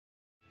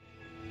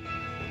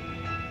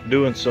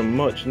doing some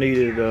much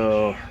needed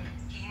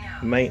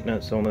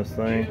maintenance on this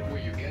thing.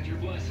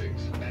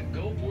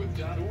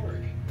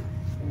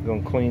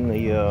 Gonna clean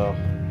the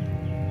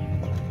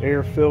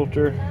air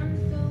filter.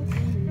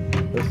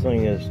 This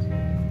thing is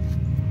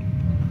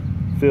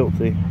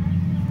filthy.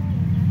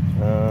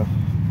 You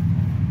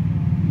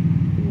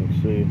can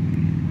see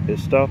it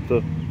stopped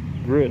the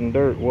grit and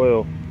dirt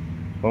well.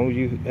 As long as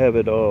you have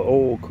it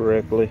oiled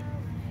correctly,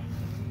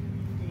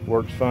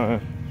 works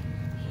fine.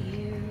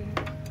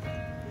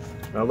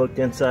 I looked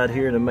inside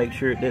here to make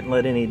sure it didn't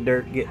let any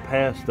dirt get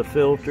past the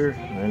filter,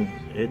 and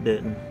it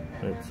didn't.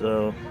 It's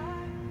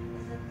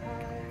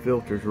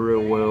filters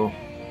real well.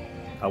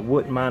 I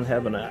wouldn't mind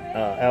having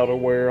a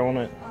outerwear on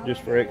it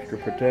just for extra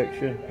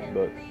protection,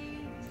 but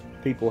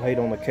people hate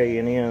on the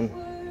K&N.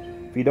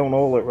 If you don't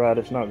oil it right,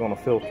 it's not going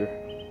to filter.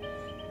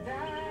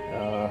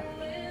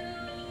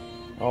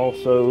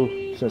 Also,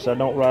 since I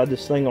don't ride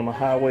this thing on the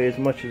highway as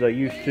much as I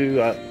used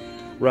to, I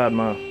ride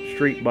my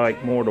street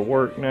bike more to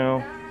work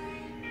now.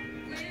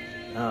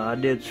 I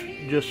did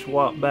just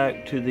swap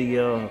back to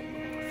the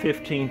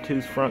 15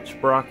 tooth front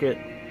sprocket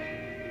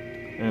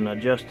and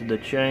adjusted the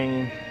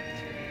chain.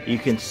 You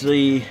can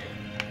see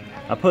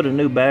I put a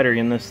new battery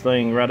in this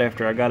thing right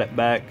after I got it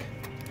back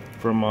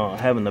from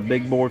having the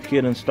big bore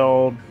kit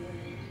installed,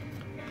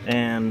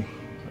 and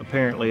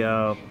apparently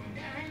I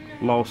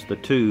lost the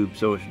tube,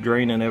 so it's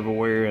draining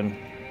everywhere and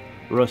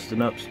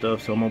rusting up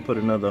stuff. So I'm gonna put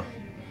another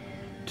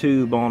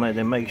tube on it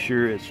and make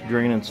sure it's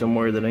draining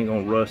somewhere that ain't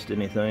gonna rust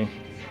anything.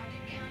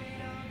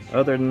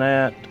 Other than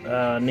that,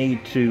 I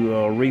need to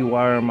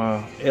rewire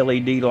my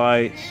LED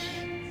lights.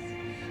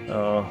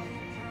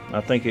 I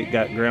think it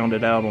got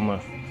grounded out on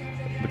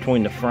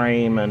between the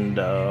frame and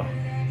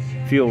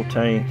fuel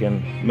tank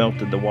and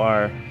melted the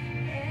wire.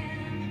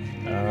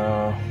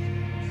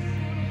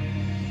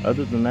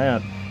 Other than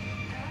that,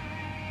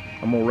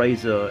 I'm gonna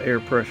raise the air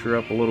pressure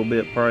up a little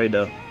bit, probably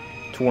to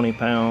 20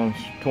 pounds,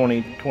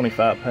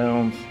 25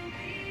 pounds,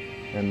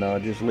 and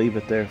just leave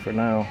it there for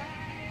now.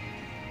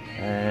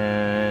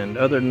 And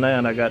other than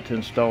that, I got to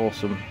install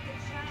some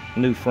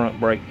new front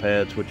brake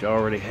pads, which I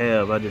already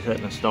have. I just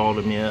hadn't installed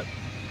them yet.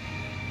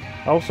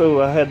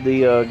 Also, I had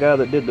the guy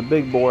that did the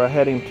big bore, I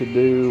had him to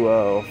do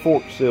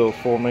fork seals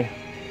for me.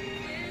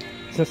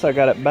 Since I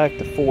got it back,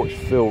 the forks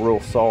feel real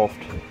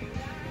soft.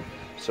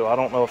 So I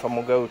don't know if I'm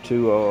gonna go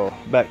to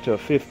back to a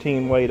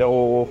 15 weight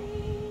oil,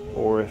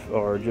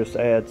 or just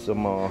add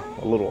some a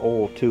little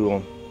oil to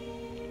them,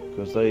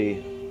 because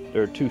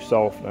they're too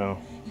soft now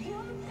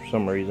for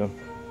some reason.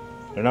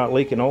 They're not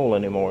leaking oil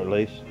anymore, at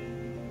least.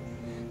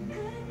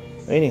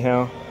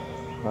 Anyhow,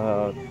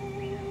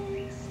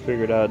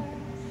 figured I'd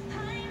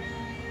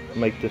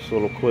make this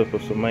little clip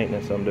of some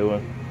maintenance I'm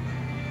doing.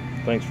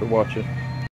 Thanks for watching.